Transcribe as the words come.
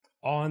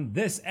On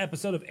this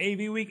episode of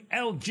AV Week,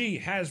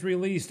 LG has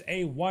released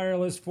a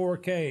wireless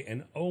 4K,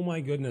 and oh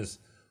my goodness,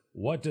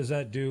 what does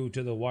that do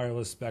to the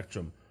wireless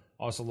spectrum?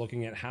 Also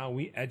looking at how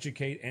we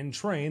educate and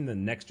train the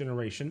next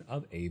generation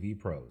of AV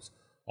pros.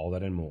 All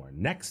that and more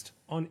next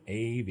on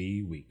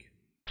AV Week.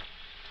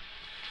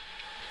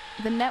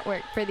 The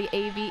network for the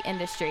AV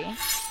industry.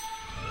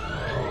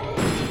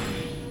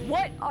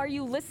 What are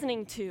you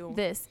listening to?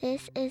 This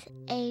is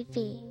AV.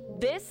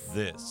 This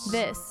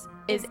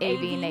is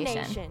AV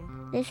Nation.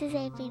 This is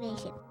AV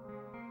Nation.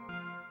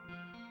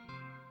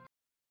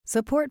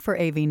 Support for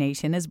AV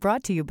Nation is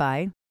brought to you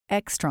by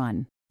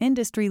Extron,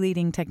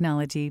 industry-leading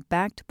technology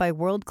backed by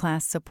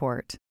world-class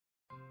support.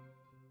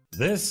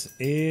 This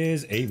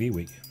is AV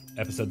Week,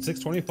 episode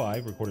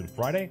 625, recorded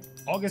Friday,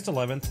 August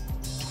 11th,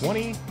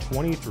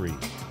 2023.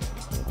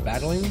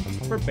 Battling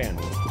for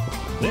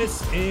bandwidth.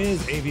 This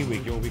is AV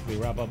Week, your weekly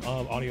wrap-up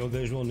of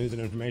audio-visual news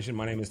and information.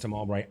 My name is Tim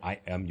Albright. I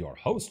am your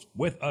host.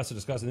 With us to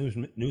discuss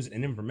the news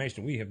and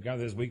information we have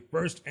gathered this week,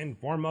 first and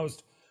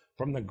foremost,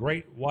 from the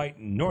Great White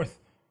North,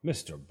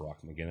 Mr. Brock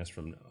McGinnis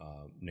from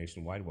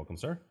Nationwide. Welcome,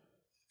 sir.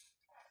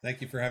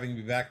 Thank you for having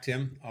me back,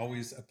 Tim.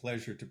 Always a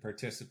pleasure to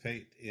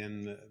participate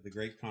in the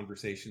great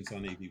conversations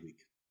on AV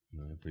Week.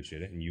 I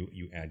appreciate it, and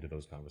you add to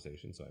those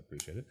conversations, so I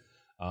appreciate it.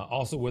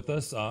 Also with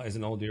us is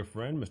an old dear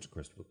friend, Mr.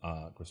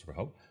 Christopher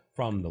Hope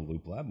from the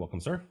Loop Lab.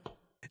 Welcome, sir.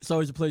 It's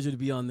always a pleasure to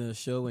be on the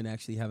show and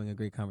actually having a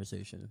great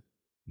conversation.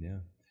 Yeah.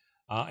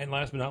 And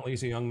last but not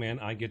least, a young man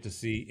I get to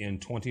see in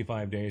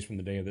 25 days from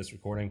the day of this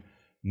recording,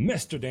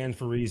 Mr. Dan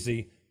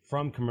Farisi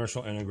from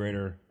Commercial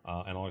Integrator,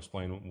 and I'll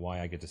explain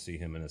why I get to see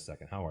him in a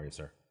second. How are you,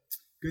 sir?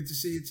 Good to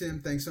see you, Tim.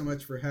 Thanks so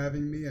much for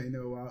having me. I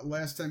know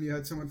last time you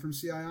had someone from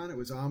CI on, it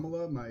was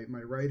Amala,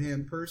 my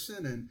right-hand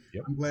person, and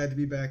yep. I'm glad to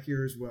be back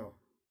here as well.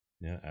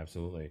 Yeah,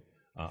 absolutely.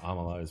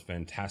 Amala is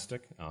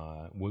fantastic.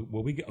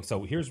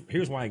 So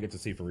here's why I get to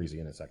see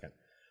Farisi in a second.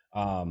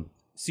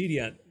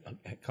 CDN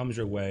comes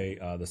your way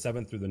the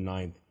 7th through the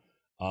 9th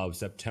of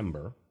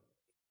September.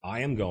 I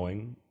am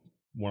going,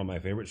 one of my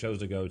favorite shows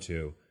to go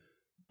to.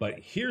 But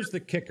here's the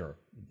kicker.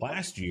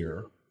 Last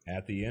year,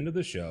 at the end of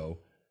the show,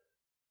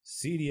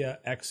 CEDIA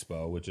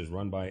Expo, which is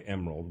run by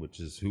Emerald, which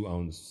is who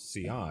owns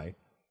CI,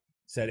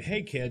 said,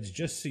 hey kids,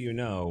 just so you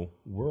know,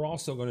 we're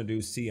also going to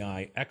do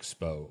CI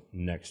Expo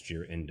next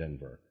year in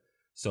Denver.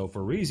 So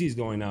Farisi's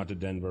going out to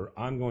Denver,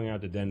 I'm going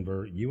out to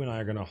Denver, you and I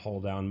are going to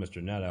hold down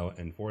Mr. Netto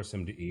and force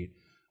him to eat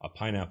a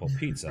pineapple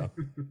pizza.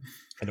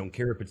 I don't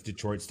care if it's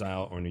Detroit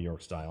style or New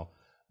York style,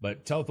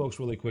 but tell folks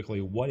really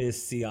quickly, what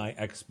is CI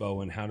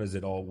Expo and how does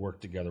it all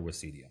work together with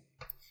CEDIA?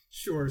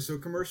 Sure. So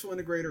Commercial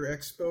Integrator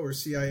Expo, or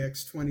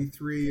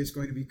CIX23, is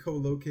going to be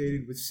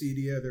co-located with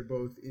CEDIA. They're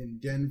both in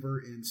Denver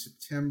in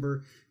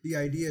September. The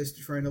idea is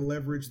to try to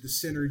leverage the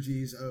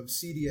synergies of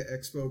CEDIA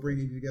Expo,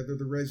 bringing together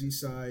the Resi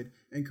side,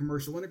 and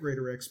Commercial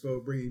Integrator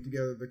Expo, bringing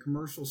together the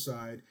commercial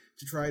side,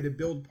 to try to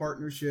build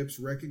partnerships,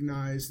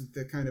 recognize that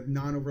the kind of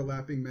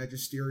non-overlapping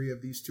magisteria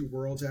of these two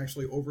worlds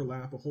actually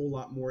overlap a whole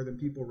lot more than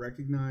people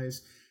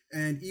recognize.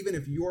 And even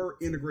if your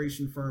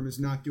integration firm is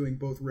not doing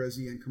both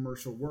Resi and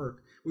commercial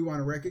work, we want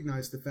to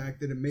recognize the fact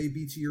that it may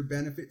be to your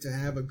benefit to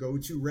have a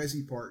go-to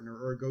Resi partner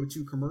or a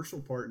go-to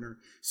commercial partner,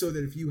 so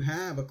that if you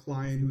have a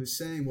client who is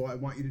saying, well, I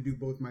want you to do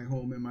both my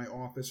home and my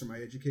office or my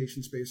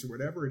education space or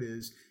whatever it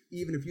is,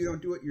 even if you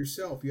don't do it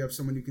yourself, you have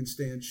someone you can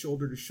stand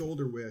shoulder to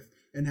shoulder with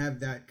and have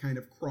that kind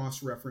of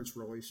cross-reference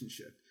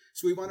relationship.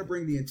 So we want to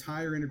bring the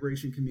entire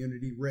integration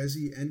community,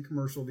 Resi and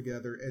commercial,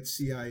 together at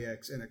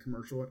CIX and at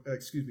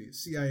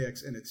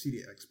CIX and at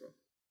CEDIA Expo.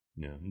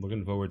 Yeah, I'm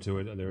looking forward to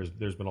it.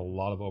 There's been a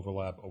lot of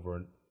overlap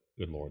over,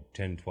 good Lord,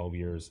 10, 12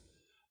 years.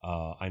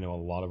 I know a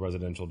lot of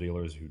residential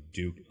dealers who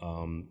do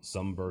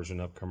some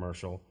version of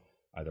commercial,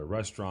 either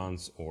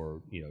restaurants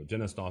or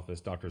dentist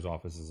office, doctor's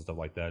offices, and stuff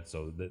like that.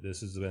 So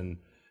this has been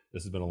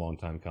a long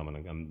time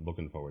coming. I'm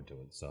looking forward to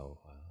it. So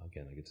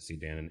again, I get to see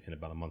Dan in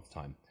about a month's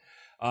time.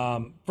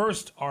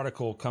 First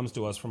article comes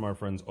to us from our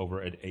friends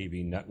over at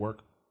AV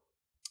Network.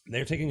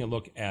 They're taking a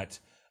look at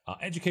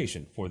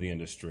education for the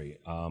industry.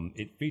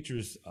 It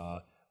features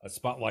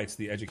spotlights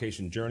the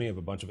education journey of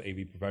a bunch of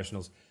AV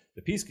professionals.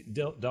 The piece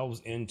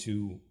delves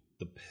into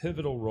the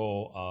pivotal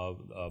role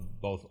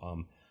of both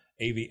AV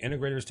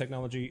integrators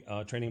technology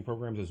training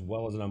programs, as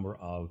well as a number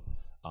of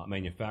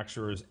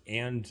manufacturers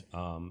and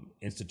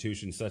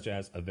institutions such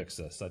as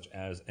AVWeek, such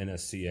as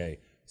NSCA,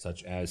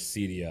 such as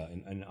CEDIA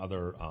and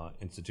other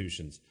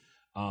institutions.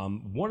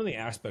 One of the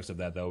aspects of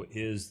that, though,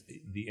 is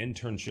the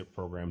internship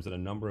programs that a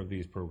number of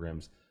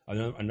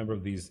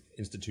these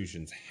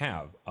institutions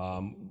have.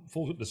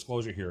 Full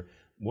disclosure here,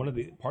 one of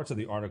the parts of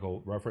the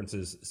article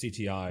references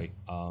CTI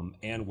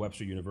and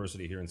Webster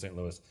University here in St.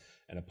 Louis,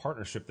 and a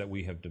partnership that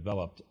we have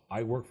developed.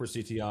 I work for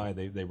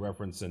CTI. They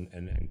reference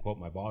and quote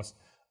my boss,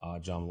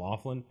 John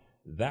Laughlin.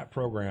 That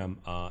program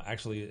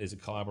actually is a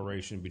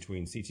collaboration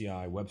between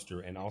CTI,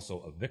 Webster, and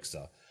also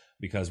AVWeek,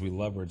 because we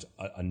leverage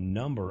a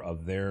number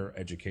of their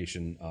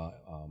education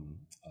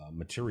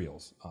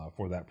materials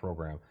for that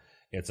program.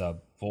 It's a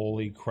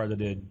fully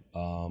credited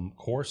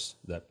course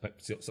that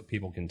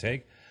people can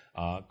take.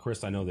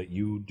 Chris, I know that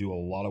you do a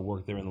lot of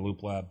work there in the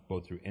Loop Lab,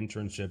 both through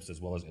internships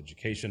as well as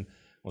education.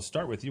 We'll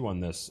start with you on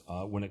this.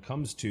 When it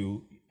comes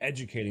to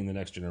educating the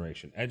next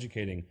generation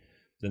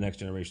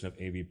of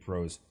AV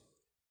pros,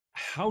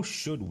 how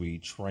should we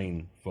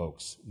train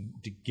folks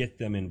to get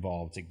them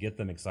involved, to get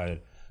them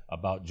excited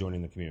about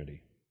joining the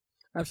community?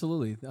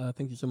 Absolutely.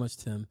 Thank you so much,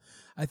 Tim.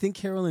 I think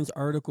Carolyn's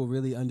article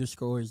really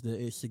underscores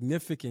the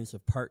significance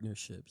of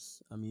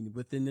partnerships. I mean,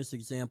 within this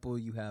example,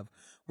 you have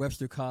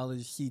Webster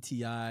College,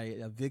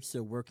 CTI, AVWeek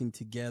working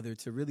together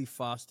to really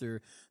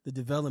foster the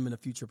development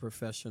of future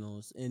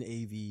professionals in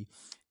AV.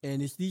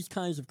 And it's these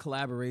kinds of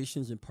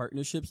collaborations and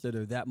partnerships that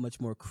are that much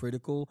more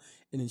critical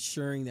in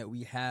ensuring that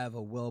we have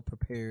a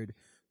well-prepared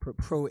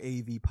pro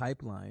AV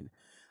pipeline.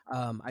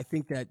 I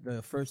think that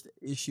the first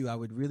issue I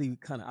would really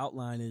kind of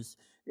outline is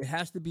it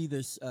has to be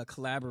this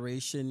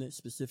collaboration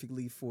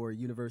specifically for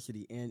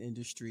university and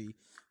industry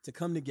to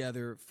come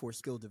together for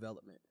skill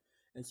development.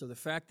 And so the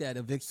fact that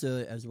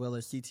AVWeek as well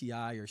as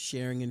CTI are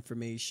sharing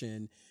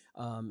information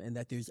and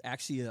that there's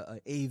actually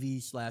a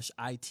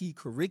AV/IT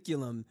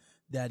curriculum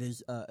that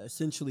is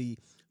essentially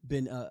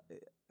been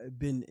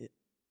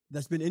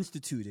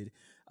instituted.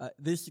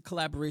 This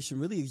collaboration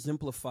really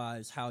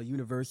exemplifies how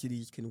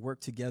universities can work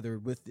together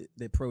with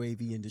the pro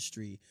AV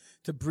industry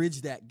to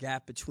bridge that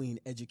gap between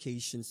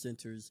education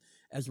centers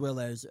as well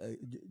as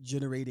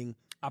generating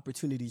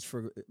opportunities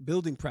for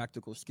building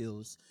practical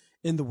skills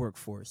in the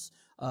workforce.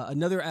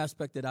 Another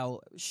aspect that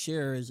I'll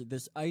share is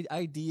this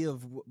idea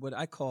of what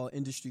I call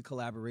industry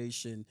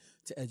collaboration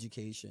to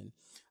education.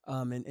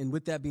 And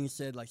with that being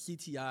said, like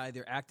CTI,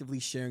 they're actively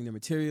sharing their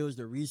materials,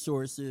 their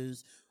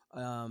resources,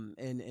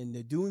 and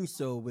they're doing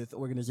so with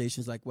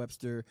organizations like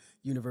Webster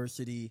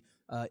University,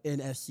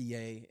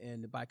 NSCA,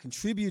 and by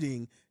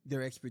contributing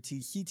their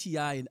expertise,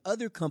 CTI and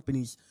other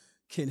companies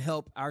can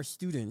help our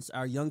students,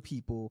 our young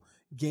people,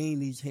 gain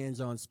these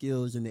hands-on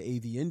skills in the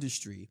AV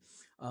industry,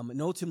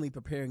 and ultimately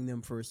preparing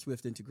them for a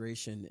swift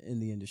integration in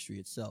the industry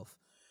itself.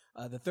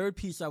 The third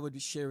piece I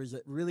would share is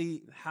that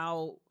really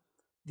how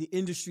the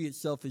industry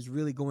itself is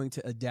really going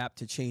to adapt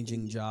to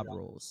changing job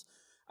roles.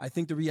 I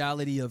think the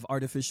reality of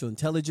artificial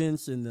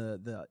intelligence and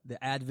the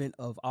advent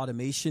of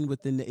automation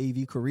within the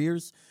AV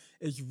careers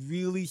is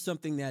really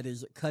something that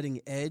is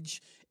cutting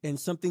edge and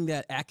something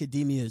that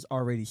academia is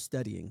already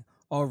studying,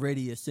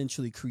 already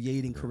essentially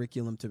creating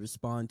curriculum to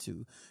respond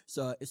to.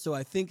 So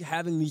I think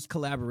having these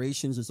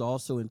collaborations is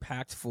also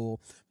impactful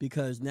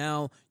because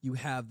now you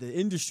have the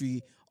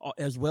industry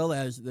as well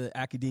as the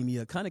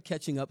academia kind of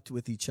catching up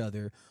with each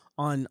other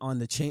on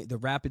the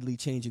rapidly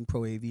changing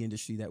pro AV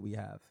industry that we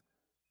have.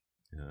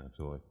 Yeah,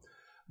 absolutely.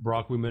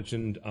 Brock, we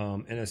mentioned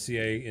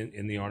NSCA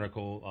in the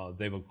article.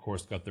 They've, of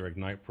course, got their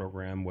Ignite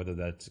program, whether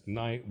that's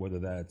Ignite, whether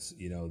that's,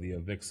 the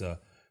AVWeek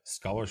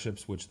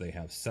scholarships, which they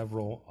have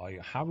several.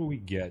 How do we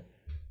get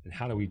and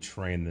how do we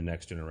train the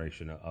next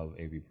generation of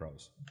AV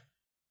pros?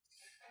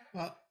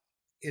 Well,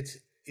 it's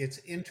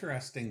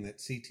interesting that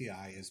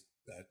CTI is,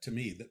 to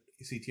me, that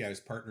CTI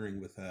is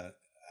partnering with a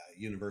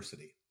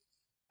university.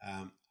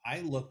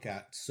 I look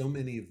at so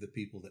many of the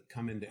people that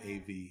come into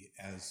AV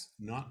as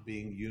not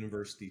being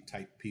university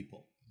type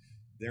people.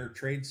 They're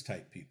trades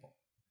type people.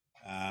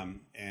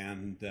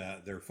 And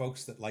they're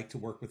folks that like to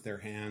work with their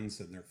hands,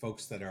 and they're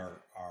folks that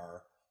are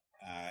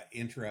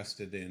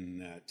interested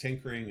in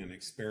tinkering and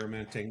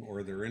experimenting,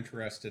 or they're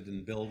interested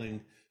in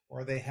building,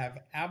 or they have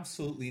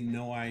absolutely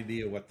no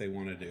idea what they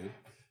want to do.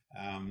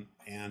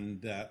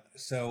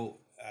 So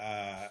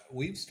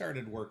we've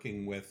started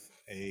working with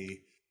a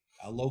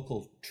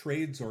local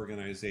trades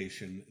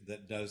organization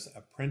that does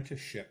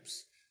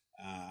apprenticeships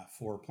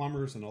for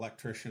plumbers and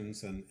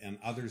electricians and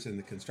others in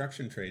the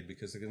construction trade,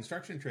 because the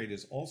construction trade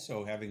is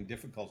also having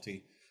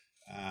difficulty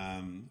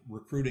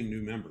recruiting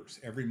new members.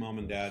 Every mom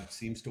and dad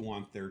seems to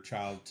want their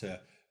child to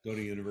go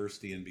to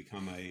university and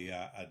become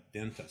a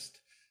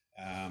dentist.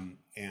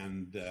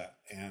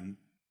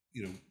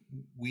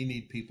 We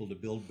need people to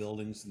build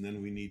buildings, and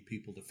then we need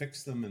people to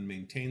fix them and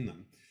maintain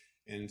them.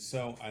 And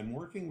so I'm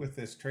working with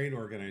this trade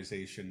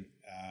organization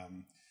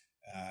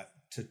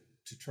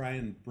to try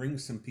and bring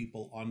some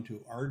people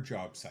onto our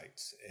job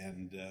sites.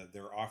 And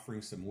they're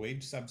offering some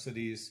wage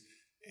subsidies,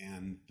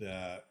 and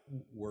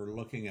we're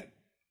looking at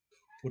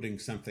putting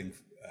something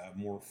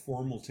more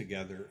formal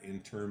together in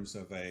terms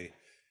of a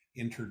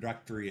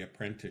introductory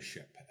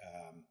apprenticeship.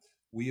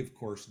 We, of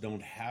course,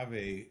 don't have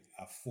a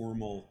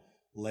formal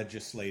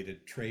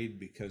legislated trade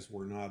because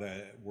we're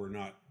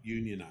not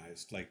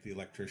unionized like the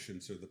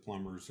electricians or the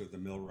plumbers or the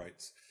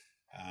millwrights.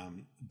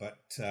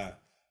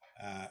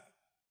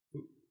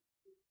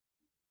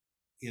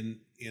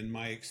 In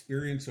my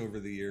experience over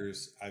the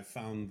years, I've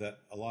found that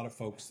a lot of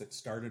folks that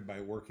started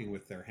by working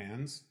with their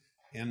hands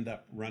end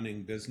up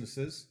running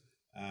businesses,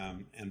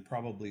 and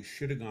probably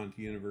should have gone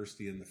to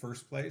university in the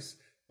first place,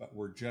 but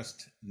were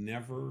just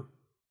never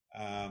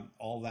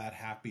all that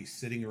happy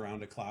sitting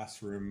around a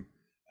classroom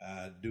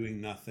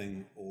doing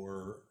nothing,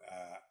 or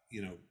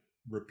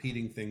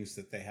repeating things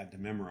that they had to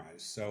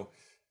memorize. So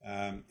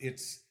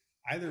it's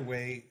either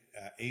way.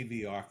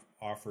 AV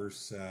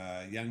offers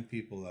young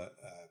people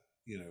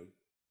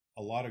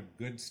a lot of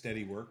good,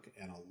 steady work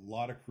and a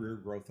lot of career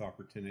growth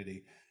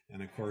opportunity.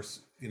 And of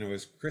course,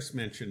 as Chris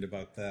mentioned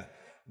about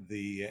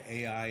the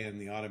AI and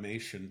the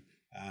automation,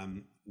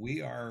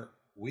 we are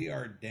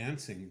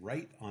dancing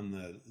right on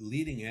the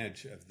leading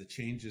edge of the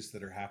changes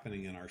that are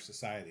happening in our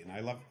society, and I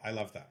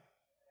love that.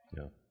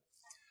 Yeah,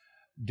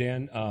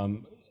 Dan,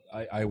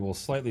 I will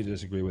slightly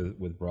disagree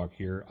with Brock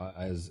here.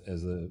 As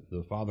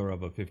the father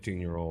of a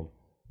 15-year-old,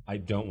 I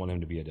don't want him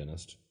to be a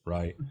dentist,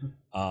 right?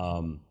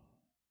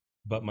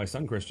 But my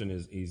son Christian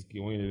he's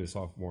going into his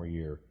sophomore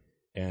year,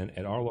 and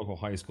at our local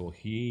high school,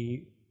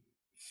 he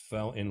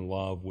fell in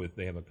love with.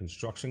 They have a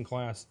construction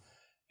class,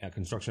 a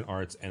construction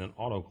arts, and an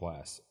auto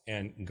class.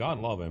 And God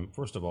love him.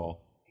 First of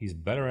all, he's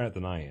better at it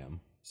than I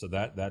am. So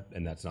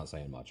and that's not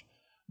saying much.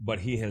 But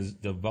he has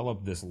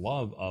developed this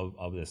love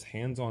of this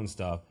hands-on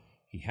stuff.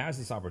 He has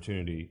this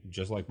opportunity,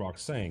 just like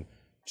Brock's saying,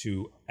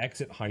 to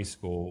exit high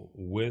school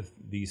with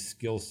the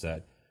skill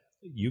set.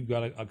 You've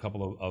got a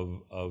couple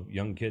of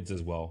young kids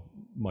as well,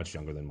 much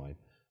younger than mine.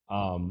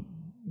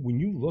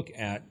 When you look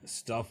at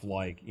stuff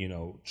like,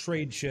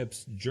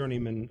 tradeships,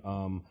 journeyman,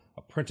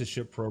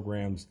 apprenticeship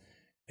programs,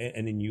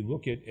 and then you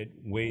look at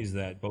ways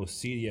that both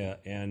CEDIA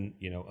and,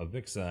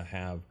 AVWeek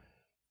have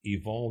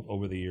evolved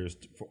over the years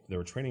for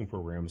their training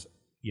programs,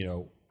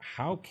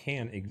 how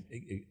can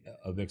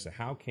AVWeek,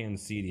 how can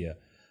CEDIA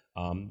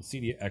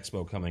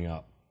Expo coming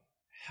up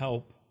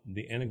help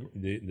the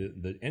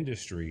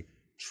industry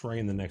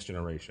train the next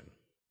generation?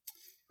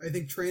 I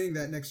think training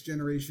that next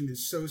generation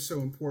is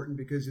so important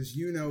because, as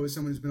you know, as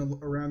someone who's been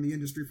around the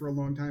industry for a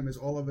long time, as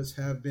all of us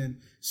have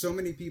been, so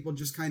many people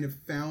just kind of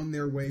found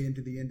their way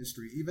into the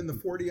industry. Even the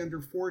 40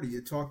 under 40,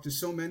 you talk to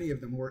so many of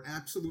them who are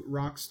absolute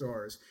rock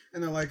stars,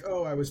 and they're like,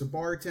 oh, I was a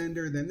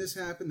bartender, then this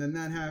happened, then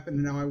that happened,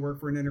 and now I work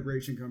for an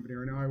integration company,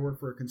 or now I work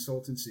for a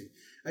consultancy.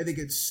 I think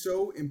it's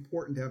so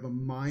important to have a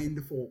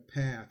mindful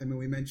path. I mean,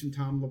 we mentioned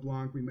Tom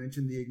LeBlanc, we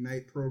mentioned the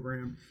Ignite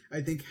program.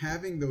 I think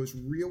having those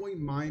really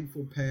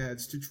mindful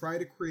paths to try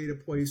to create a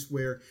place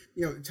where,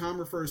 Tom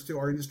refers to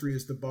our industry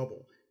as the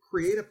bubble.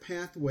 Create a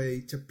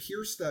pathway to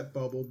pierce that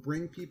bubble,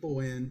 bring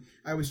people in.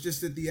 I was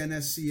just at the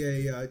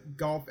NSCA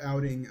golf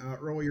outing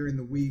earlier in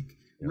the week,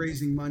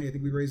 raising money. I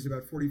think we raised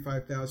about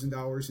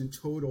 $45,000 in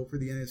total for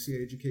the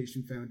NSCA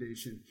Education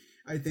Foundation.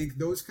 I think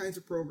those kinds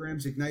of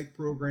programs, Ignite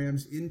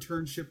programs,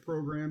 internship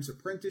programs,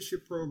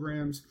 apprenticeship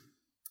programs,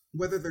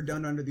 whether they're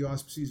done under the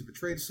auspices of a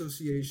trade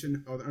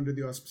association, or under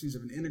the auspices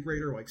of an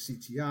integrator like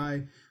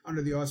CTI,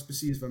 under the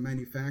auspices of a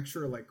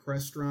manufacturer like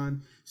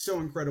Crestron, so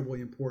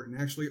incredibly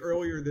important. Actually,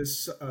 earlier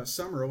this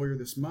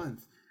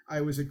month, I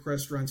was at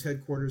Crestron's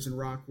headquarters in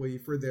Rockley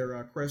for their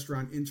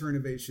Crestron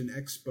Internnovation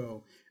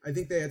Expo. I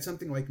think they had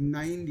something like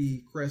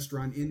 90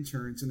 Crestron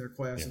interns in their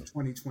class in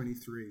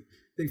 2023.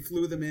 They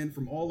flew them in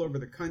from all over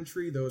the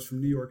country, those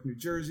from New York, New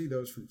Jersey,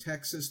 those from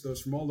Texas,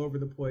 those from all over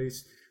the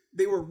place.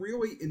 They were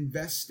really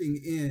investing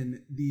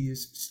in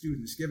these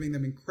students, giving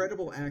them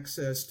incredible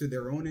access to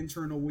their own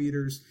internal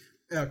leaders.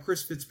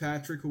 Chris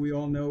Fitzpatrick, who we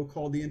all know,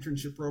 called the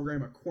internship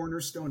program a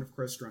cornerstone of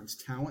Crestron's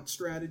talent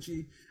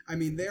strategy. I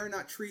mean, they're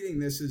not treating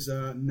this as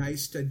a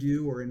nice to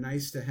do or a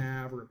nice to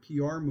have or a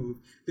PR move.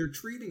 They're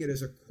treating it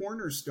as a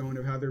cornerstone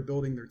of how they're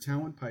building their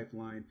talent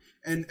pipeline.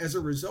 And as a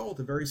result,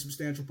 a very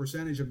substantial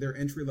percentage of their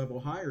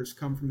entry-level hires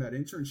come from that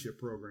internship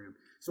program.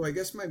 So I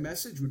guess my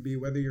message would be,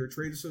 whether you're a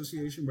trade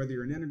association, whether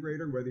you're an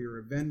integrator, whether you're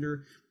a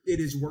vendor, it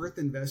is worth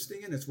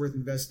investing in. It's worth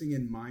investing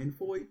in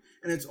mindfully.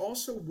 And it's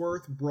also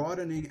worth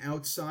broadening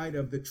outside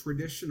of the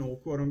traditional,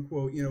 quote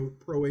unquote,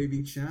 pro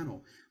AV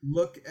channel.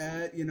 Look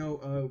at,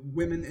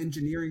 women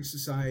engineering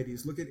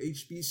societies, look at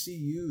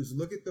HBCUs,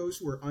 look at those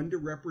who are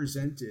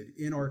underrepresented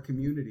in our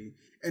community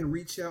and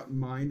reach out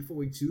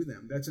mindfully to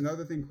them. That's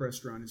another thing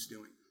Crestron is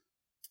doing.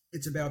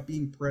 It's about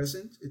being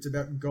present. It's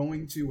about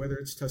going to, whether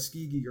it's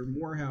Tuskegee or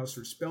Morehouse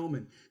or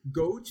Spelman,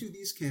 go to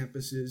these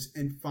campuses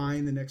and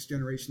find the next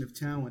generation of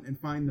talent and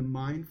find them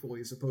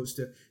mindfully, as opposed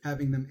to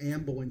having them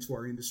amble into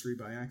our industry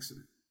by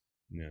accident.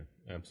 Yeah,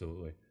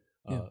 absolutely.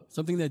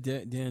 Something that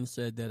Dan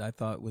said that I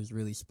thought was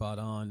really spot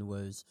on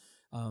was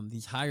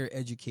these higher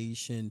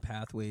education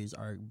pathways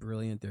are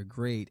brilliant. They're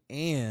great.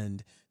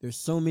 And there's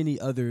so many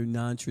other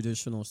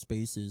non-traditional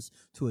spaces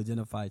to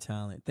identify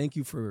talent. Thank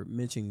you for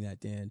mentioning that,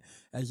 Dan.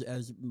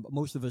 As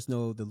most of us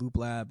know, the Loop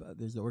Lab,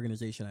 there's an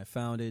organization I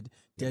founded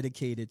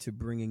dedicated to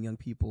bringing young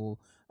people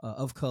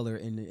of color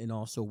and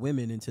also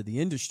women into the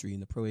industry,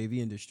 in the pro AV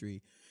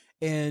industry.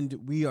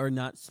 And we are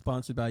not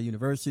sponsored by a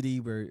university.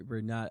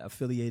 We're not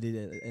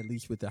affiliated, at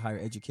least with the higher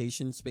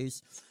education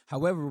space.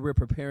 However, we're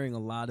preparing a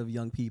lot of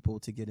young people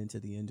to get into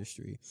the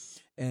industry.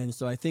 And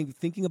so I think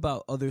thinking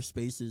about other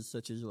spaces,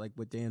 such as like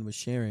what Dan was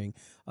sharing,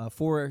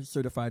 for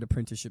certified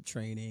apprenticeship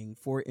training,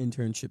 for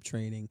internship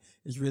training,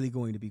 is really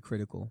going to be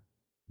critical.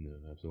 Yeah,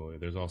 absolutely.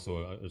 There's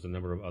also there's a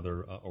number of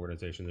other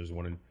organizations. There's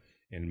one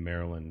in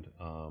Maryland,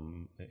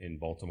 in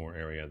Baltimore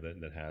area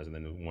that has, and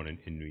then one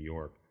in New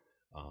York.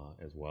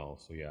 As well.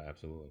 So yeah,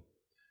 absolutely.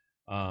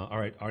 All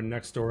right, our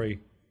next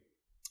story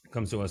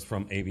comes to us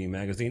from AV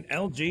Magazine.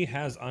 LG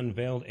has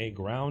unveiled a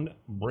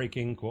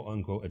groundbreaking, quote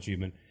unquote,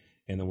 achievement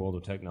in the world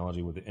of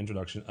technology with the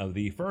introduction of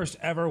the first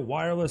ever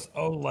wireless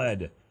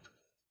OLED.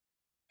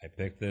 I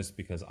picked this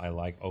because I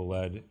like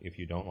OLED. If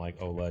you don't like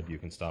OLED, you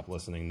can stop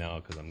listening now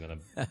because I'm going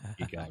to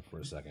geek out for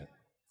a second.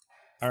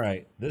 All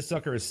right, this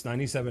sucker is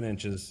 97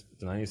 inches.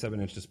 It's a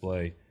 97-inch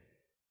display.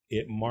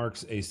 It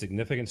marks a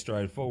significant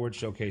stride forward,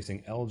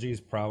 showcasing LG's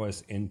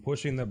prowess in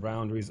pushing the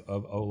boundaries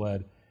of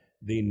OLED.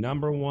 The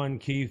number one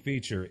key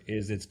feature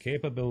is its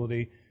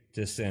capability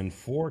to send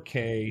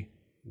 4K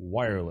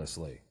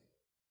wirelessly.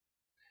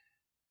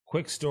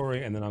 Quick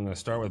story, and then I'm going to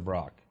start with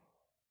Brock.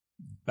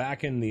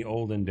 Back in the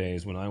olden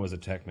days when I was a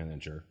tech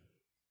manager,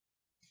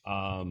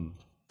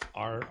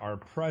 our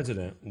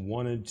president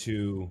wanted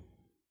to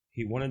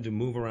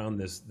move around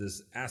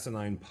this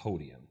asinine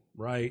podium,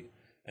 right?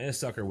 And this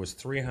sucker was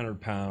 300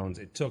 pounds.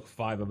 It took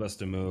 5 of us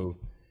to move.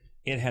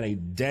 It had a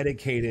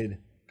dedicated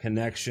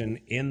connection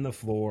in the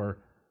floor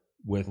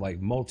with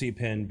like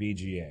multi-pin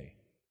VGA.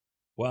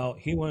 Well,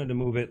 he wanted to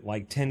move it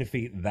like 10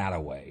 feet that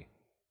away,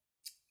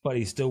 but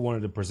he still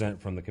wanted to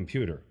present from the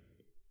computer.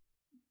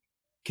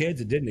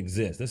 Kids, it didn't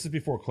exist. This is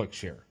before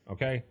ClickShare,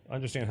 okay?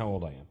 Understand how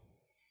old I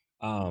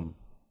am.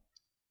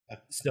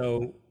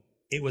 So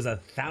it was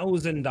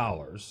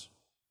 $1,000.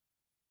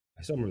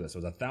 I still remember this.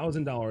 It was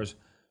 $1,000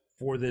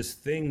 for this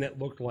thing that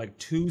looked like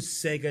 2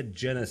 Sega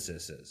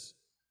Genesises,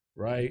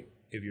 right?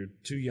 If you're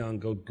too young,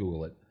 go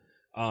Google it.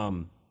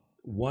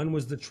 One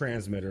was the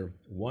transmitter,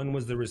 one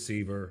was the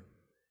receiver,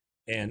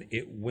 and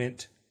it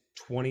went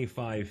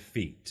 25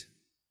 feet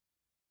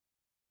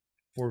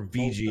for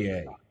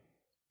VGA.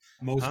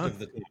 Most of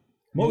the time.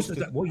 Most of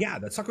that. Well, yeah,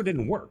 that sucker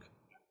didn't work,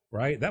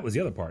 right? That was the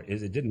other part,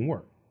 is it didn't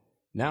work.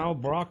 Now,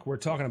 Brock, we're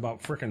talking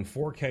about freaking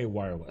 4K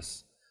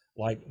wireless.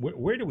 Like,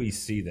 where do we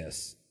see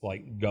this,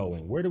 like,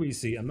 going? Where do we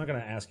see, I'm not going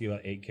to ask you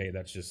about 8K,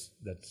 that's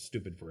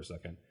stupid for a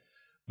second.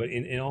 But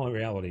in all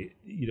reality,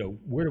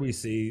 where do we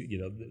see,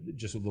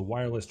 just the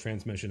wireless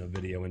transmission of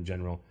video in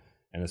general,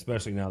 and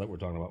especially now that we're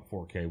talking about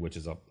 4K, which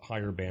is a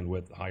higher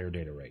bandwidth, higher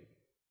data rate?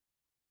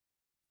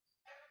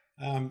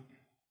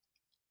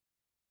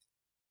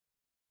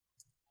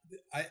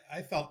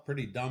 I felt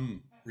pretty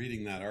dumb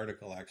reading that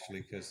article,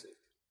 actually, because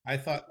I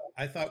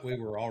thought we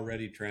were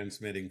already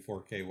transmitting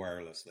 4K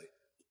wirelessly.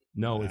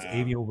 No, it's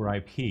AV over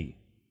IP.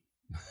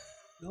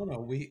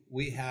 No,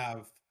 we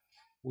have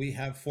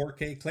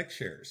 4K click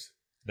shares.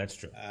 That's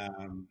true.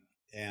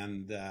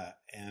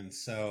 And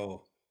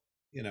so,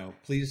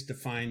 please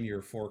define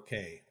your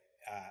 4K.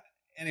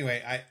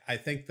 Anyway, I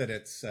think that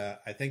it's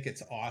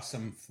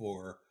awesome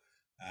for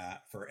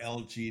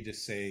LG to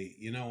say,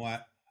 you know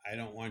what, I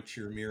don't want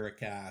your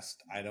Miracast,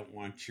 I don't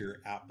want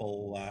your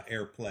Apple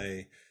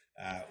AirPlay.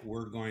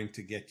 We're going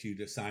to get you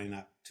to sign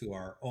up to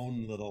our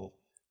own little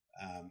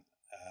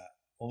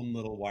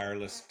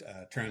wireless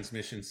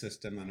transmission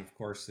system, and of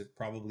course, it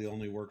probably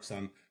only works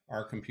on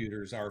our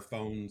computers, our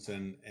phones,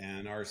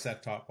 and our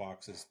set-top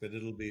boxes. But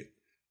it'll be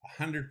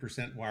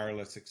 100%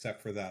 wireless,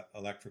 except for that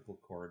electrical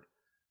cord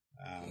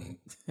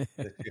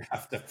that you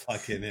have to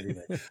plug in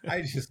anyway.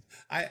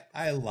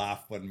 I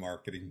laugh when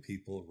marketing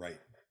people write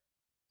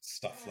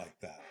stuff like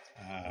that.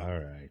 All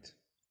right.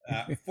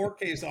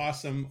 4K is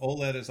awesome.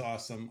 OLED is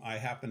awesome. I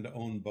happen to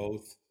own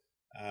both,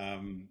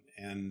 and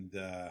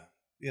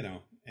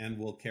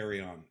we'll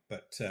carry on.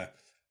 But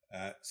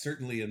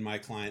certainly in my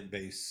client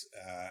base,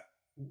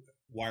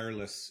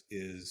 wireless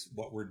is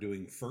what we're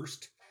doing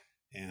first,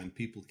 and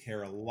people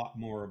care a lot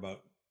more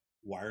about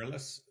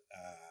wireless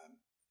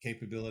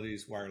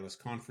capabilities, wireless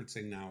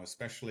conferencing now,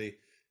 especially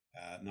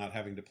not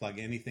having to plug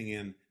anything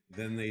in,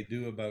 than they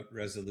do about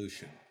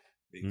resolution,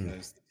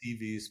 because the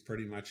TVs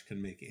pretty much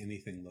can make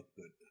anything look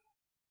good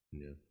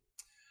now.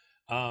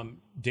 Yeah.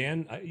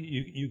 Dan,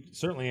 you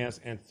certainly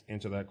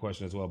answer that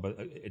question as well. But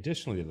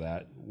additionally to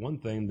that, one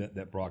thing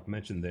that Brock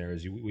mentioned there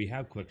is we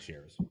have click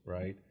shares,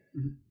 right?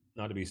 Mm-hmm.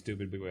 Not to be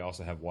stupid, but we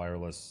also have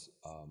wireless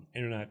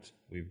internet.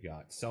 We've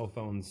got cell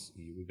phones.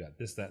 We've got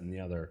this, that, and the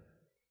other.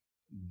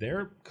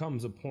 There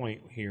comes a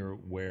point here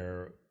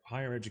where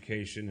higher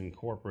education and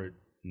corporate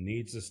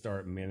needs to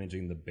start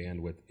managing the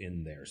bandwidth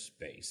in their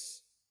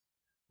space,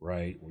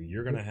 right? Where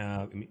you're going to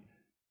have,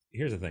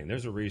 here's the thing.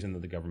 There's a reason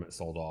that the government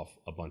sold off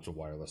a bunch of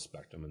wireless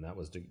spectrum, and that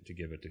was to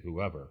give it to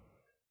whoever.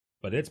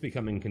 But it's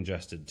becoming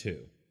congested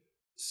too.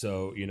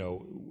 So,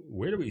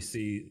 where do we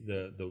see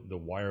the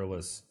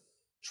wireless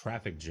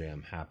traffic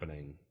jam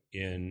happening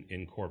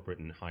in corporate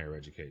and higher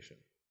education?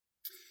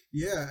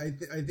 Yeah,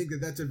 I think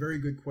that's a very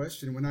good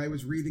question. When I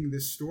was reading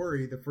this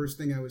story, the first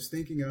thing I was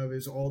thinking of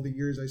is all the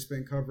years I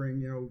spent covering,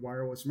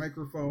 wireless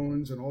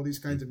microphones and all these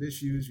kinds of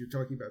issues. You're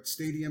talking about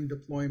stadium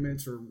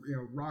deployments or,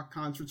 rock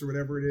concerts or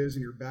whatever it is,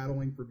 and you're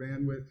battling for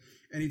bandwidth.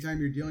 Anytime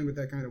you're dealing with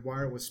that kind of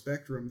wireless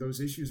spectrum,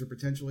 those issues are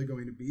potentially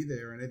going to be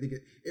there. And I think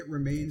it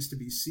remains to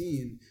be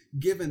seen,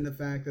 given the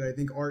fact that I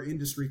think our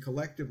industry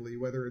collectively,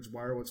 whether it's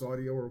wireless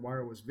audio or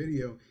wireless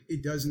video,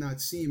 it does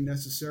not seem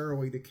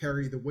necessarily to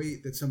carry the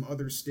weight that some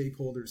other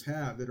stakeholders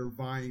have that are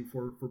vying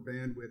for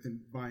bandwidth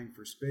and vying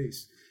for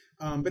space.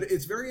 But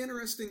it's very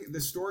interesting,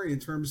 the story in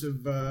terms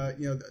of,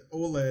 the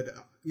OLED.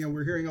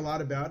 We're hearing a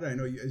lot about it. I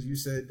know, as you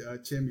said,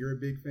 Tim, you're a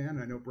big fan.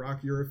 I know,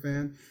 Brock, you're a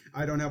fan.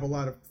 I don't have a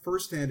lot of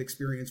firsthand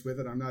experience with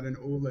it. I'm not an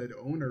OLED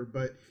owner,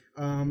 but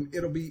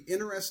it'll be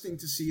interesting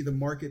to see the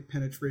market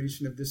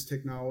penetration of this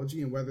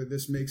technology and whether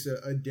this makes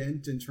a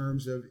dent in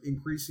terms of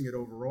increasing it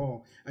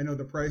overall. I know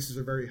the prices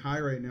are very high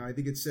right now. I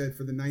think it said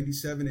for the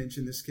 97-inch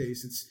in this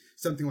case, it's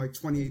something like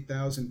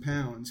 £28,000,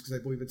 because I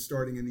believe it's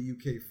starting in the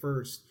UK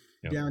first.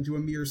 Yep. Down to a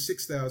mere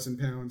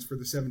 £6,000 for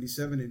the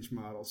 77-inch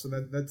model. So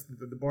that's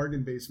the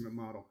bargain basement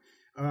model.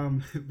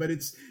 But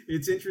it's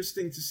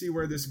interesting to see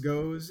where this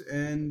goes,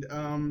 and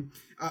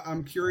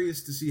I'm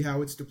curious to see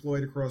how it's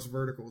deployed across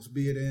verticals,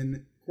 be it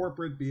in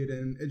corporate, be it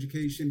in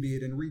education, be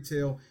it in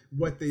retail,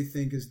 what they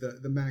think is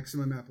the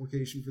maximum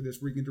application for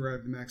this, where you can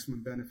derive the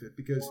maximum benefit.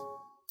 Because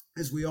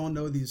as we all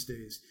know these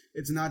days,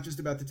 it's not just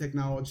about the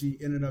technology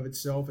in and of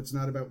itself. It's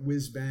not about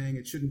whiz bang.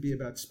 It shouldn't be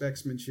about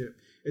specsmanship.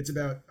 It's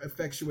about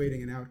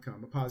effectuating an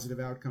outcome, a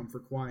positive outcome for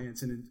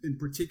clients, and in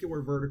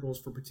particular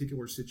verticals for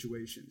particular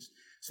situations.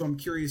 So I'm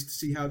curious to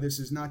see how this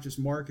is not just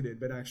marketed,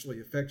 but actually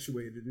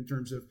effectuated in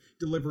terms of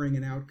delivering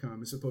an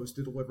outcome as opposed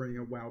to delivering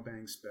a wow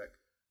bang spec.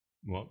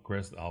 Well,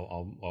 Chris,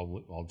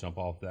 I'll jump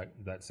off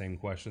that same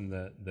question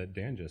that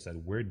Dan just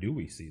said. Where do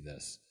we see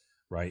this?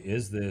 Right?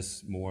 Is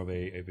this more of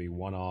a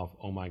one-off,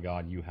 oh my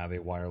God, you have a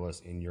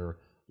wireless in your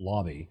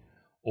lobby?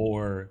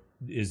 Or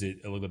is it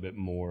a little bit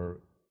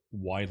more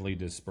widely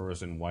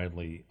dispersed and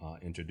widely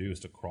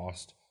introduced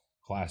across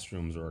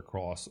classrooms or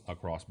across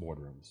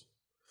boardrooms?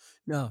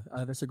 No,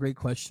 that's a great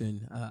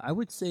question. I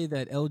would say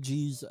that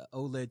LG's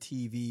OLED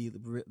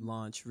TV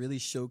launch really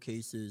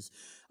showcases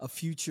a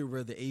future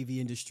where the AV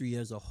industry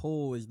as a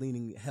whole is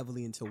leaning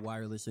heavily into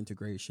wireless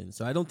integration.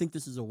 So I don't think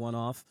this is a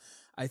one-off.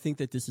 I think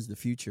that this is the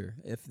future,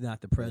 if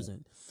not the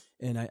present.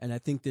 And I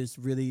think this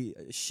really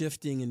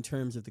shifting in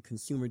terms of the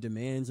consumer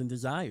demands and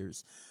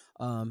desires.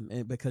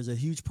 And because a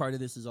huge part of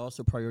this is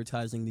also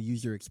prioritizing the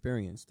user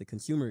experience, the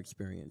consumer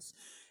experience.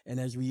 And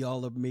as we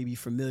all are maybe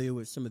familiar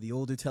with some of the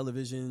older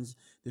televisions,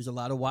 there's a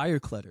lot of wire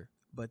clutter.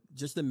 But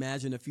just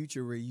imagine a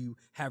future where you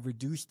have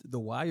reduced the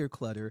wire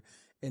clutter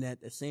and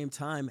at the same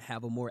time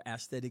have a more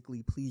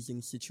aesthetically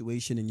pleasing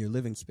situation in your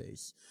living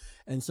space.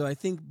 And so I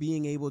think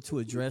being able to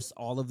address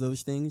all of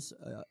those things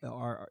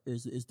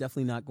is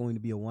definitely not going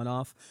to be a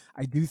one-off.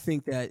 I do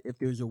think that if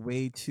there's a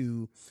way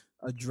to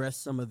address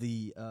some of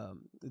the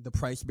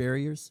price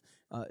barriers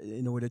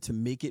in order to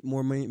make it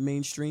more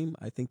mainstream,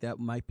 I think that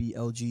might be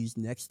LG's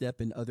next step,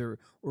 and other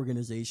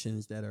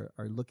organizations that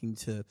are looking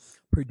to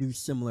produce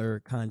similar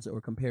kinds or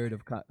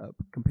comparative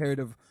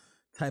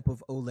type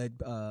of OLED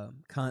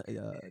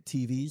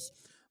TVs.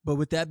 But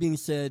with that being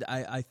said,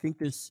 I think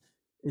this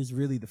is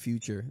really the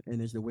future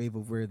and is the wave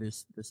of where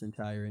this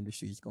entire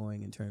industry is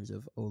going in terms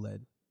of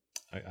OLED.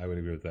 I would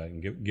agree with that.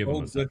 And give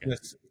them a second.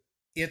 Goodness.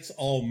 It's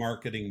all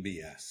marketing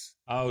BS.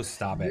 Oh,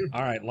 stop it.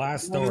 All right,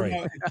 last story.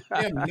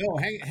 No,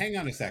 hang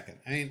on a second.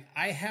 I mean,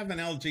 I have an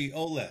LG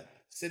OLED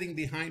sitting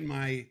behind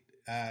my,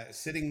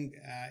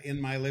 in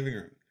my living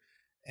room.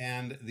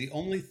 And the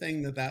only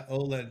thing that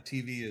OLED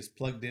TV is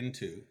plugged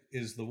into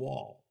is the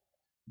wall,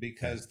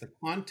 because the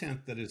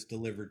content that is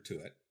delivered to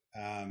it,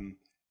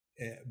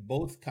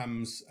 both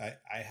comes,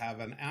 I have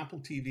an Apple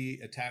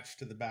TV attached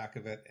to the back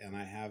of it, and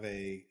I have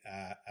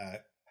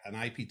an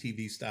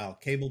IPTV style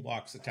cable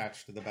box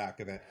attached to the back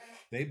of it.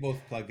 They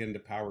both plug into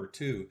power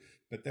too,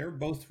 but they're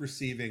both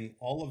receiving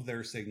all of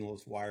their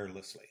signals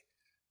wirelessly.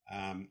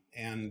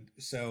 And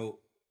so,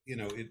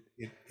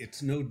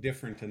 it's no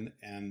different,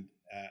 and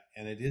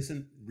it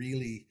isn't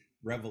really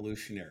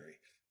revolutionary.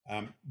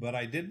 But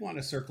I did want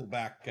to circle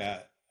back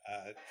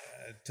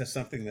to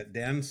something that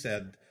Dan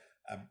said,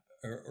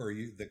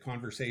 the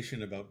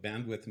conversation about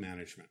bandwidth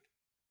management.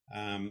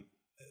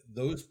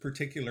 Those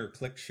particular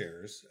click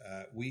shares,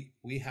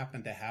 we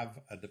happen to have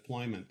a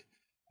deployment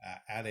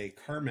at a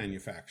car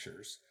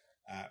manufacturer's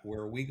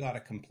where we got a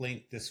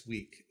complaint this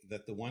week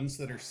that the ones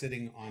that are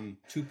sitting on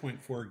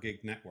 2.4 gig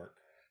network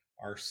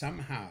are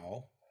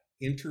somehow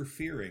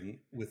interfering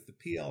with the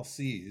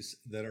PLCs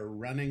that are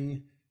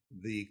running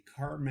the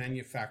car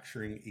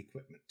manufacturing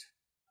equipment.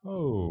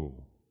 Oh.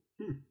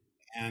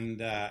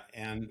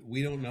 And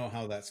we don't know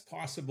how that's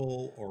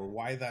possible or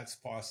why that's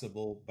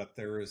possible, but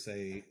there is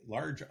a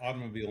large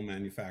automobile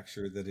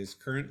manufacturer that is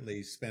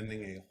currently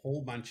spending a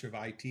whole bunch of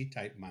IT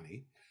type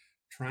money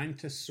trying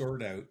to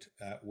sort out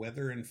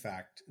whether in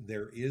fact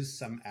there is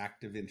some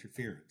active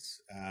interference.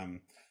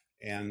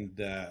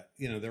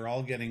 They're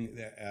all getting,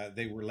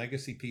 they were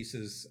legacy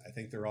pieces. I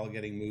think they're all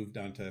getting moved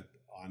onto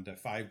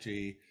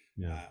 5G,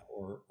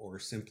 or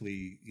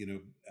simply,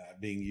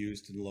 being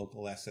used in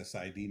local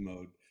SSID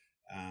mode.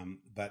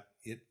 But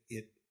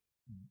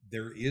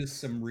there is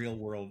some real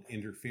world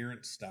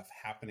interference stuff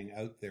happening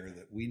out there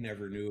that we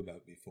never knew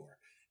about before.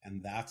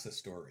 And that's a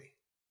story.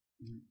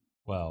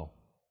 Well,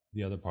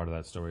 the other part of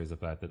that story is the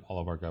fact that all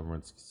of our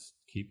governments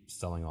keep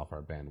selling off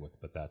our bandwidth,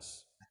 but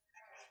that's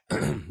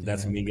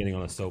me getting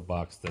on a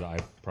soapbox that I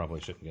probably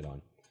shouldn't get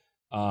on.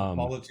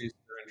 Apologies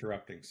for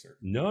interrupting, sir.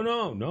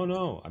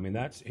 No. I mean,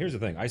 here's the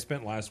thing. I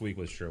spent last week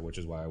with Sure, which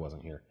is why I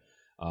wasn't here.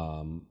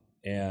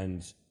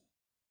 And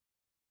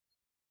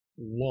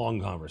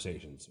long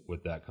conversations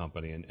with that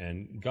company,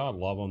 and God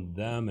love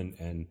them.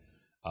 And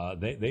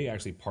they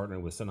actually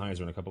partnered with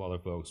Sennheiser and a couple other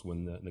folks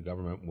when the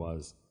government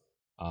was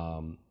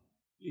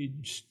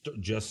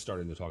just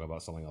starting to talk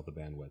about selling out the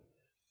bandwidth.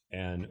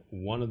 And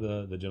one of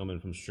the gentlemen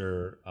from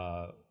Shure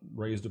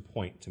raised a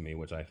point to me,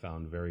 which I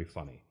found very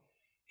funny.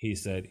 He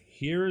said,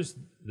 here's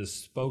the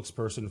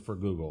spokesperson for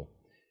Google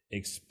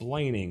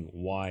explaining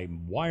why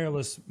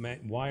wireless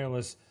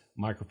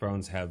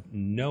microphones have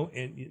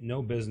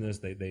no business.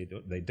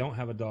 They don't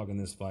have a dog in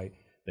this fight.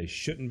 They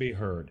shouldn't be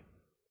heard.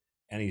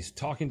 And he's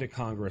talking to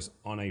Congress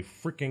on a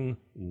freaking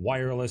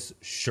wireless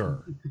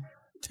Shure.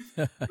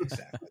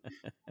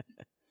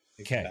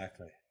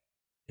 Exactly.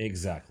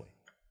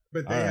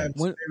 But they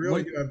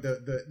really do have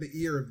the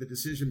ear of the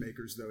decision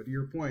makers, though. To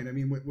your point, I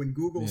mean, when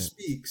Google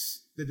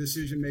speaks, the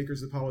decision makers,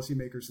 the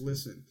policymakers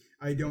listen.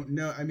 I don't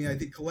know. I mean, I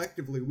think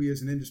collectively, we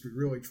as an industry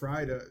really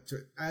try to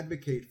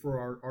advocate for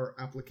our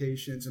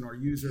applications and our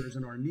users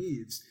and our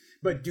needs.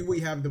 But do we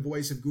have the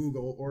voice of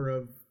Google or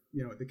of,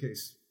 the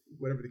case,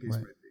 whatever the case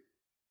might be?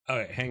 All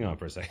right, hang on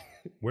for a second.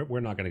 We're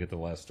not going to get to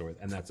the last story,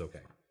 and that's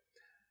okay.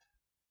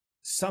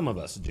 Some of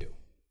us do.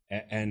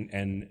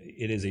 And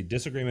it is a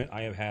disagreement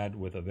I have had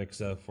with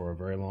AVWeek for a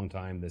very long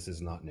time. This is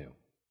not new.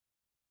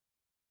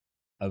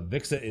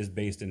 AVWeek is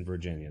based in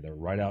Virginia. They're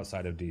right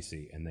outside of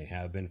DC, and they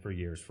have been for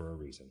years for a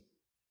reason.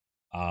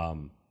 I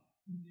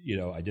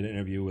did an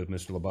interview with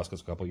Mr.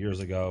 Labuscus a couple years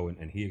ago,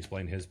 and he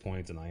explained his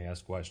points, and I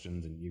asked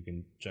questions, and you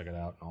can check it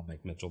out, and I'll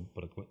make Mitchell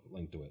put a quick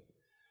link to it.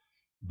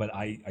 But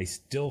I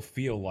still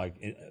feel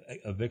like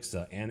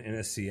AVWeek and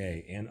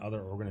NSCA and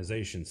other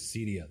organizations,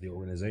 CEDIA, the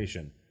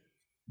organization,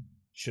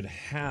 should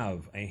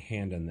have a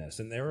hand in this.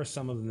 And there are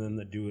some of them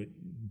that do it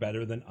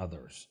better than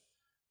others,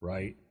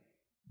 right?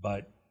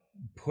 But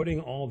putting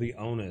all the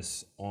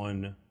onus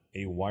on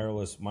a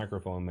wireless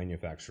microphone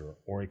manufacturer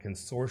or a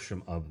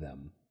consortium of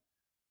them,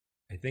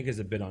 I think is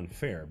a bit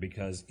unfair,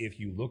 because if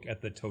you look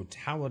at the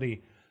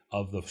totality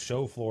of the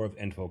show floor of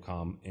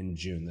Infocom in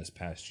June this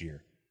past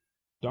year,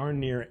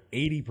 darn near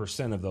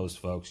 80% of those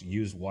folks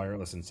used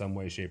wireless in some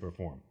way, shape, or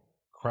form.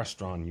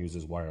 Crestron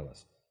uses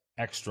wireless.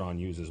 Extron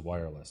uses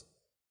wireless.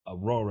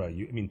 Aurora,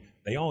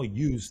 they all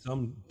use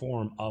some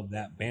form of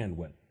that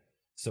bandwidth.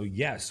 So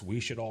yes, we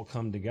should all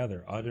come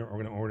together, other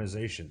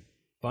organization.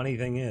 Funny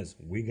thing is,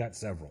 we got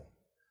several,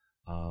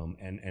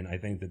 and I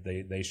think that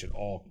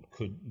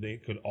they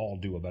could all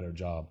do a better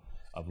job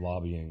of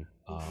lobbying.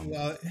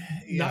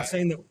 Not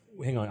saying that.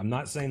 Hang on, I'm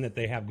not saying that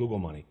they have Google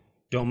money.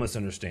 Don't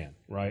misunderstand,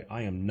 right?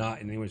 I am not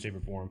in any way, shape,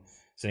 or form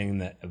saying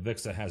that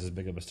AVWeek has as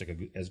big of a stick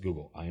as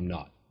Google. I am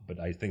not, but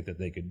I think that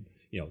they could,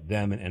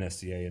 them and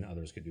NSCA and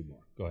others could do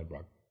more. Go ahead,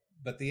 Brock.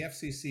 But the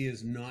FCC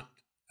is not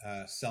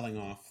selling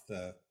off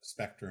the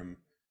spectrum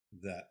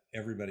that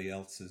everybody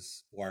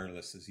else's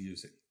wireless is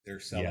using.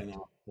 They're selling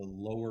off the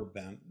lower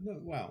band.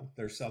 Well,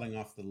 they're selling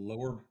off the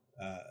lower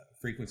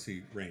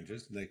frequency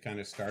ranges. They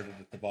kind of started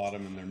at the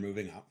bottom and they're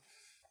moving up.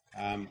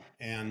 And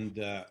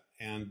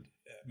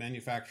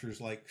manufacturers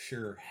like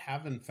Shure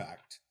have in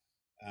fact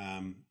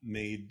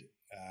made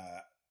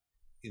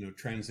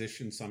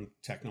transition some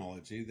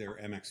technology. Their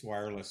MX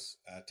wireless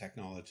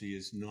technology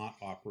is not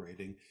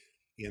operating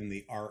in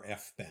the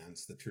RF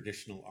bands, the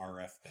traditional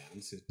RF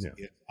bands. It's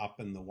up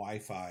in the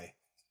Wi-Fi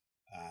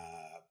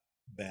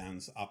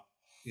bands, up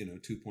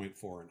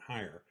 2.4 and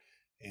higher,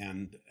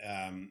 and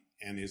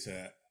is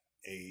a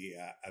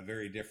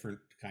very different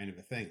kind of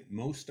a thing.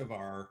 Most of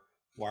our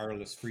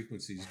wireless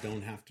frequencies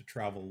don't have to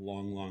travel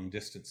long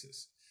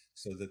distances,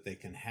 so that they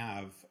can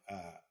have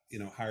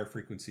higher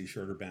frequency,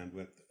 shorter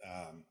bandwidth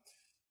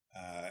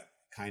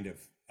kind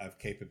of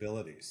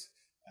capabilities.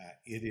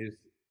 It is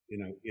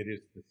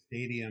the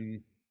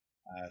stadium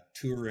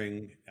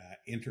touring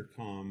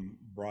intercom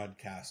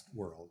broadcast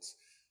worlds.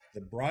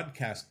 The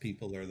broadcast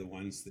people are the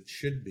ones that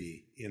should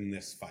be in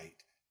this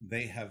fight.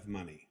 They have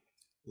money.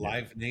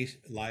 Live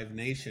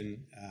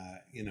Nation,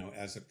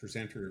 as a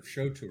presenter of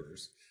show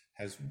tours,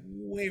 has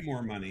way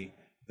more money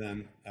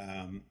than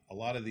a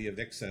lot of the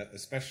AVWeek,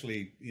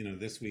 especially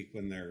this week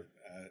when they're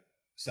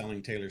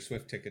selling Taylor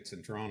Swift tickets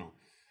in Toronto.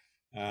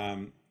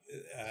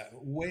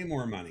 Way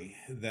more money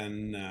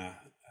than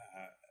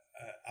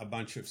a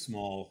bunch of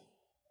small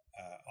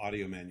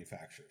audio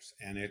manufacturers,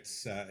 and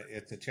it's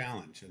a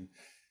challenge. And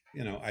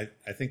I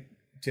think,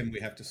 Tim, we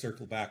have to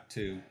circle back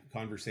to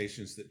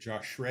conversations that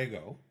Josh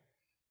Schrago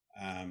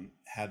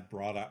had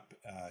brought up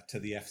to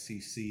the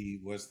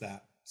FCC. Was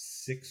that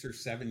 6 or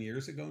 7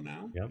 years ago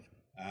now? Yep.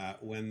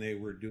 When they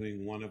were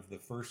doing one of the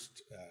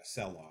first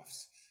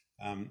sell-offs.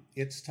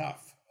 It's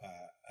tough.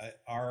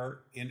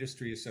 Our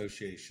industry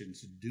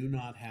associations do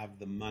not have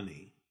the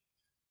money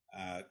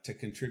to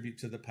contribute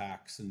to the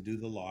PACs and do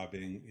the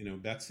lobbying.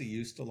 Betsy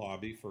used to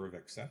lobby for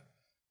AVWeek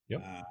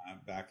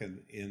back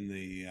in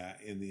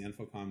the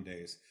Infocom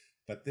days,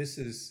 but this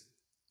is,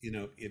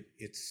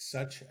 it's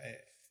such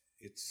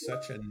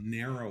a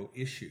narrow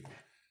issue,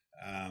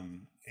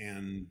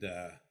 and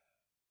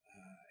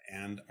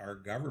And our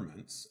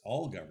governments,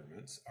 all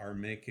governments, are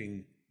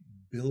making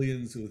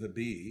billions with a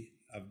B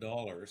of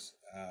dollars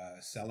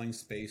selling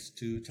space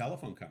to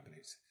telephone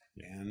companies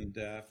and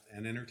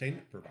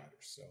entertainment providers.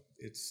 So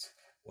it's,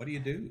 what do you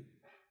do?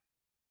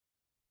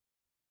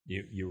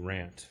 You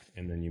rant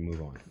and then you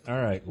move on.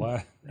 All right,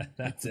 well,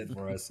 that's it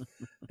for us.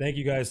 Thank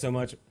you guys so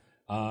much.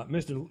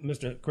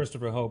 Mr.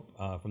 Christopher Hope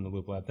from the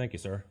Loop Lab, thank you,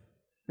 sir.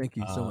 Thank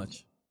you so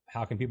much.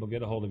 How can people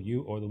get a hold of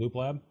you or the Loop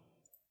Lab?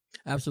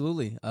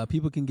 Absolutely.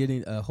 People can get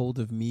a hold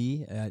of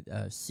me at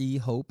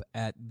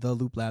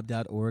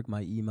chope@thelooplab.org,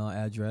 my email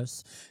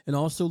address, and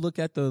also look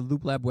at the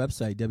Loop Lab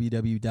website,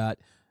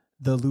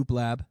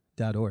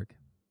 www.thelooplab.org.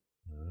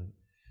 All right.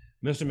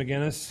 Mr.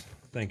 McGinnis,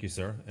 thank you,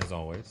 sir, as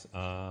always.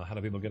 How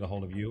do people get a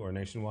hold of you or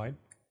Nationwide?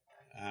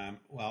 I'm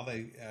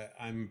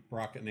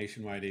Brock at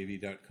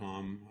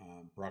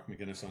nationwideav.com, Brock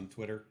McGinnis on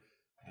Twitter.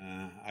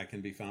 I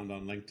can be found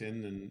on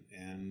LinkedIn,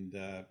 and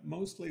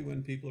mostly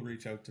when people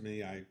reach out to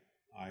me, I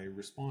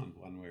respond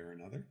one way or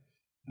another.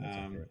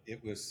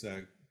 It was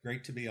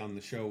great to be on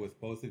the show with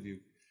both of you.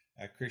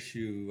 Chris,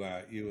 you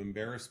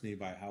embarrassed me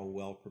by how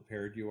well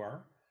prepared you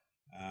are.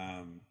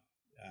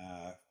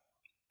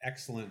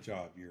 Excellent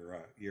job.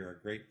 You're a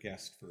great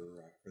guest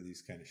for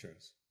these kind of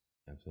shows.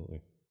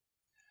 Absolutely.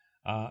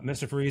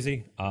 Mr.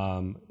 Farisi,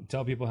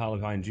 tell people how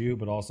to find you,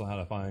 but also how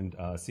to find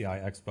CI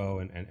Expo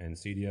and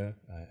CEDIA,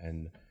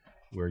 and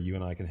where you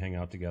and I can hang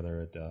out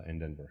together in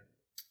Denver.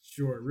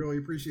 Sure. Really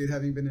appreciate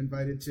having been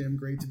invited, Tim.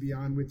 Great to be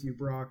on with you,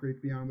 Brock. Great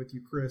to be on with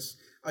you, Chris.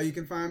 You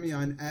can find me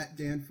on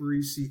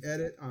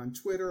 @DanFarisiEdit on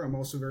Twitter. I'm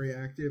also very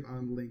active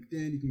on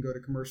LinkedIn. You can go to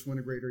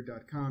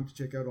commercialintegrator.com to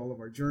check out all of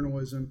our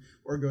journalism,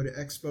 or go to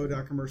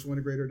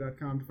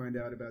expo.commercialintegrator.com to find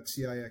out about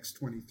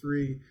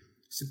CIX23.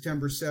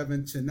 September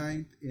 7th to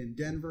 9th in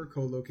Denver,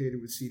 co-located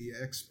with CEDIA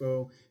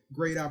Expo.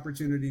 Great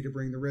opportunity to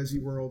bring the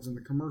resi worlds and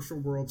the commercial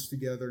worlds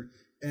together,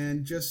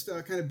 and just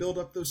kind of build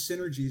up those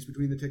synergies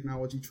between the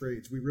technology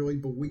trades. We really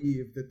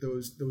believe that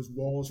those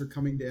walls are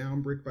coming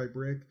down brick by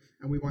brick,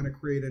 and we want to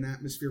create an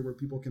atmosphere where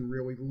people can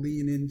really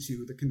lean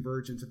into the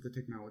convergence of the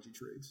technology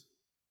trades.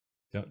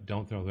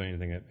 Don't throw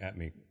anything at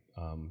me,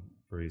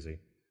 for easy.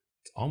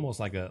 It's almost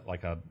like a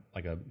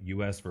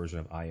US version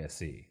of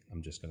ISE.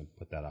 I'm just going to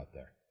put that out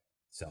there.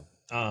 So,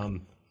 by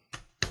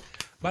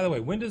the way,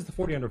 when does the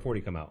 40 Under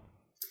 40 come out?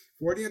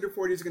 40 Under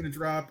 40 is going to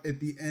drop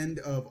at the end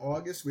of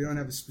August. We don't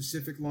have a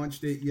specific launch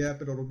date yet,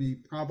 but it'll be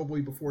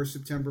probably before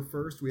September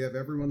 1st. We have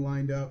everyone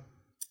lined up.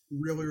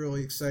 Really,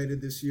 really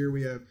excited this year.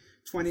 We have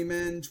 20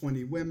 men,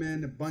 20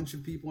 women, a bunch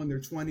of people in their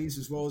 20s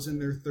as well as in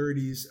their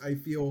 30s. I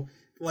feel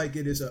like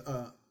it is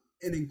an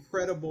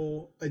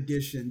incredible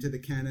addition to the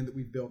canon that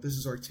we've built. This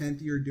is our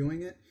 10th year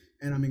doing it,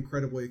 and I'm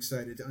incredibly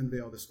excited to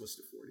unveil this list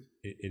of 40.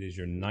 It is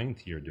your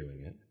 9th year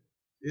doing it.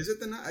 Is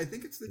it I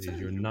think it's the 10th. It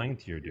is your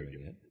 9th year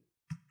doing it.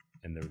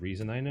 And the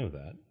reason I know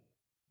that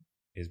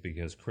is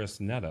because Chris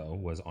Netto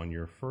was on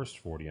your first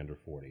 40 Under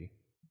 40,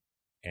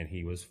 and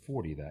he was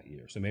 40 that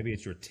year. So maybe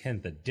it's your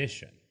 10th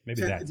edition.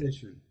 Maybe 10th that's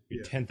edition.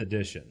 Your 10th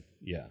edition.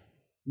 Yeah.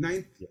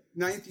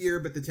 Ninth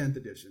year, but the 10th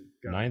edition.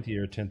 Got 9th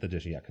year, 10th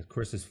edition. Yeah, because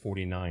Chris is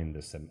 49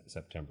 this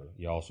September.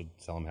 You all should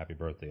tell him happy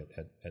birthday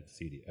at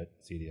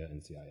CEDIA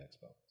and CI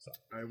Expo. So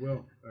I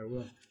will.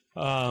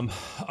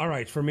 All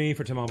right. For me,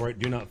 for Tim Albright,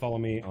 do not follow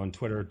me on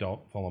Twitter.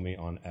 Don't follow me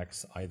on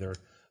X either.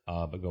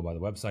 But go by the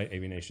website,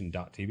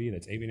 avnation.tv.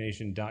 That's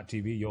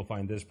avnation.tv. You'll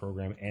find this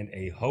program and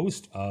a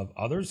host of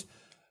others.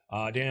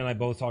 Dan and I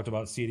both talked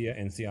about CEDIA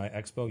and CI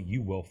Expo.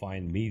 You will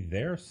find me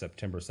there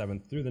September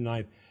 7th through the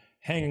 9th,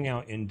 hanging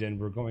out in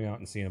Denver, going out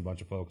and seeing a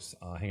bunch of folks,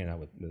 hanging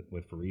out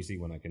with Farisi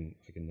when I can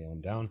nail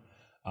him down.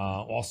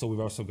 Also, we've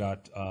also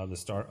got the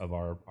start of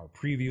our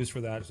previews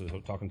for that. So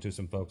talking to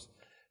some folks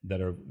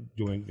that are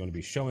going to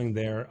be showing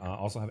there.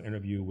 Also have an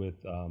interview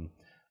with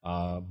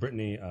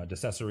Brittany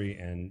DeCesare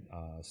and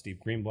Steve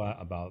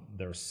Greenblatt about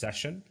their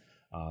session.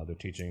 They're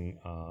teaching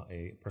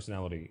a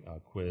personality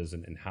quiz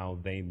and how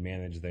they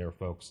manage their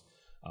folks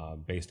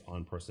based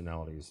on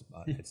personalities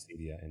at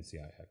CEDIA and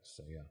CIX.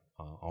 So yeah,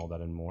 all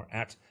that and more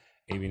at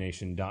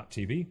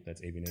avnation.tv.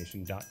 That's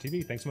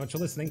avnation.tv. Thanks so much for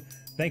listening.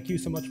 Thank you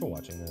so much for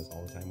watching. That is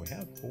all the time we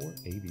have for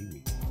AV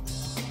Week.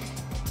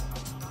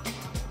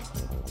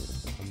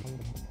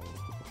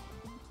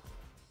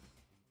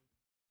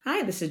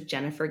 Hi, this is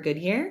Jennifer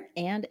Goodyear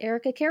and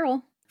Erica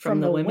Carroll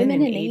from the Women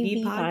in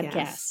AV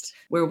podcast,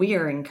 where we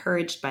are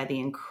encouraged by the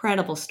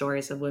incredible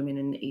stories of women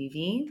in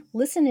AV.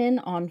 Listen in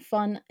on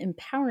fun,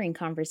 empowering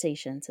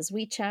conversations as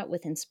we chat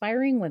with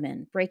inspiring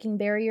women, breaking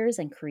barriers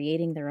and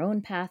creating their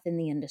own path in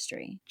the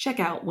industry. Check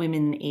out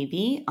Women in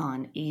AV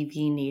on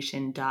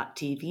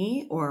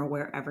avnation.tv or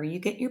wherever you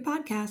get your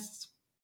podcasts.